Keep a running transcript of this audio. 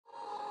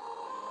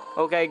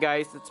Okay,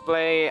 guys, let's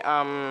play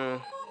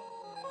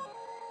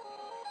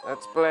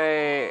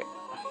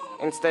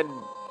instead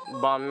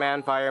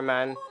Bombman,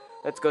 Fireman.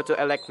 Let's go to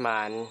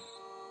Elecman.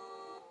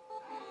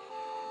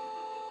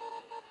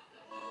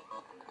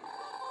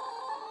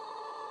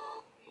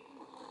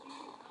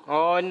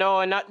 Oh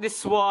no, not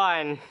this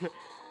one.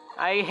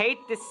 I hate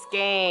this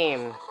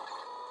game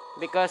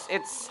because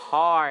it's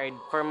hard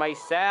for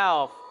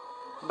myself.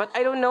 But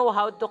I don't know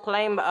how to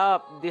climb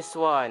up this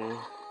one.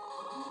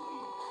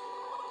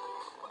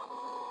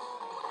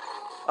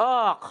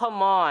 Oh,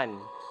 come on.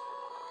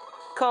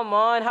 Come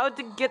on, how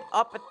to get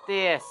up at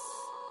this?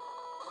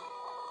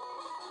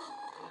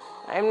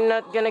 I'm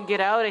not gonna get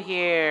out of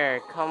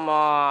here. Come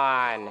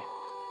on.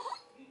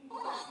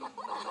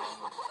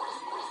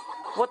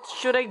 What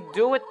should I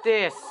do with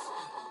this?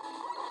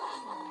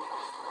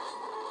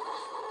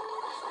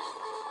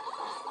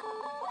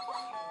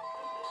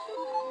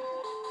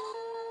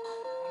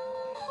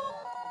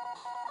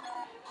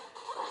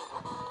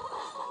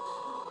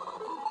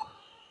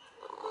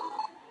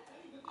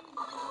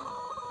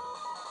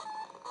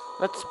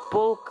 That's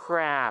bull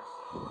crap.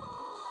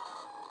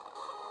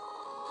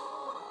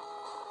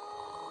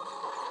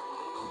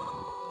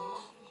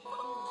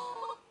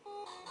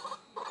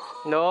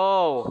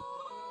 No.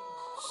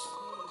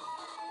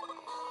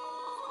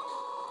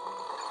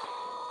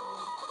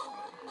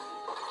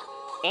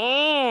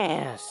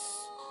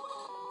 Yes.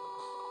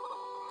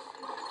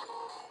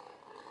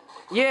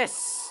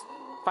 Yes.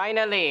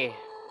 Finally.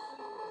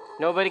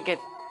 Nobody can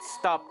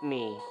stop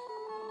me.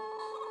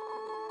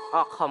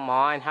 Oh, come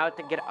on. How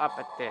to get up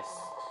at this?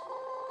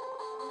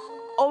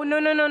 Oh, no,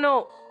 no, no,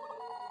 no.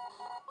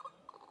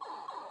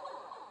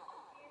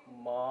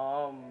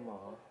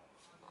 Mama.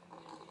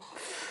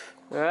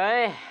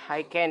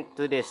 I can't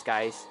do this,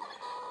 guys.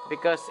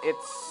 Because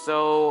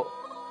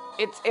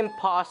it's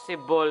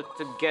impossible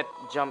to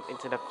jump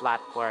into the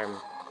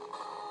platform.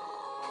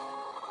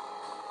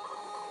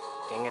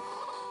 Dang it.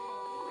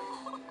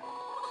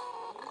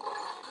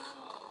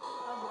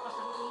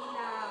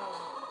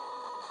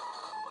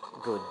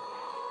 Good.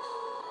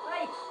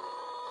 Hoy!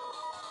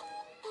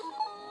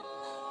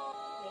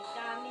 May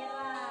camera.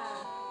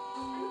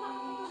 Ano ba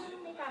kung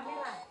may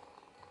camera?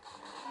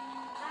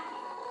 Ha?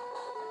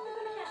 Ano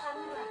ba na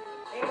camera?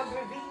 Eh,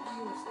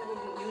 mag-reviews ng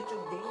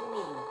YouTube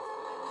gaming.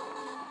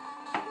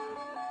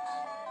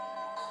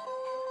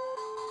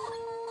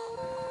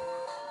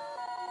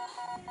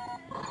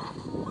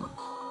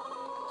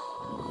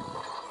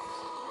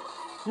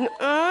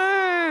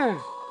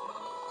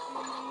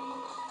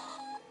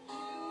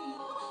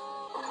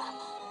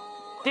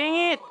 Dang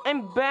it!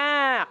 I'm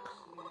back!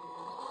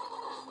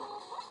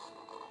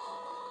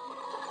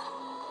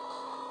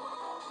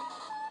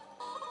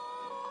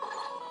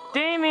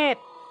 Damn it!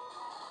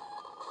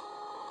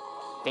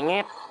 Dang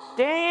it!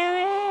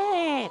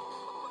 Damn it!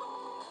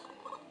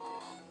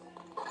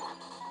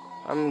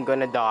 I'm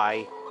gonna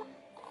die.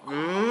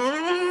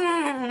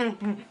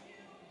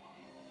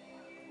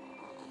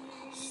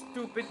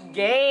 Stupid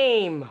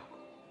game!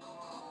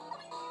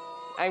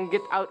 I'm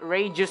get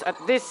outrageous at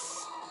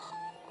this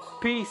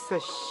piece of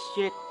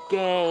shit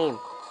game.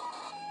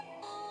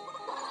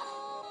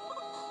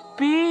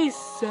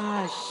 Piece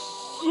of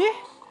shit!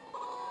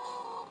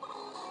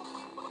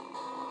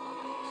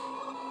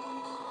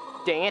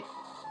 Dang it!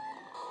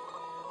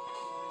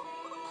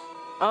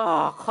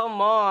 Oh,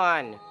 come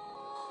on!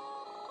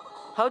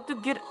 How to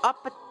get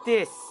up at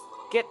this?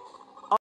 Get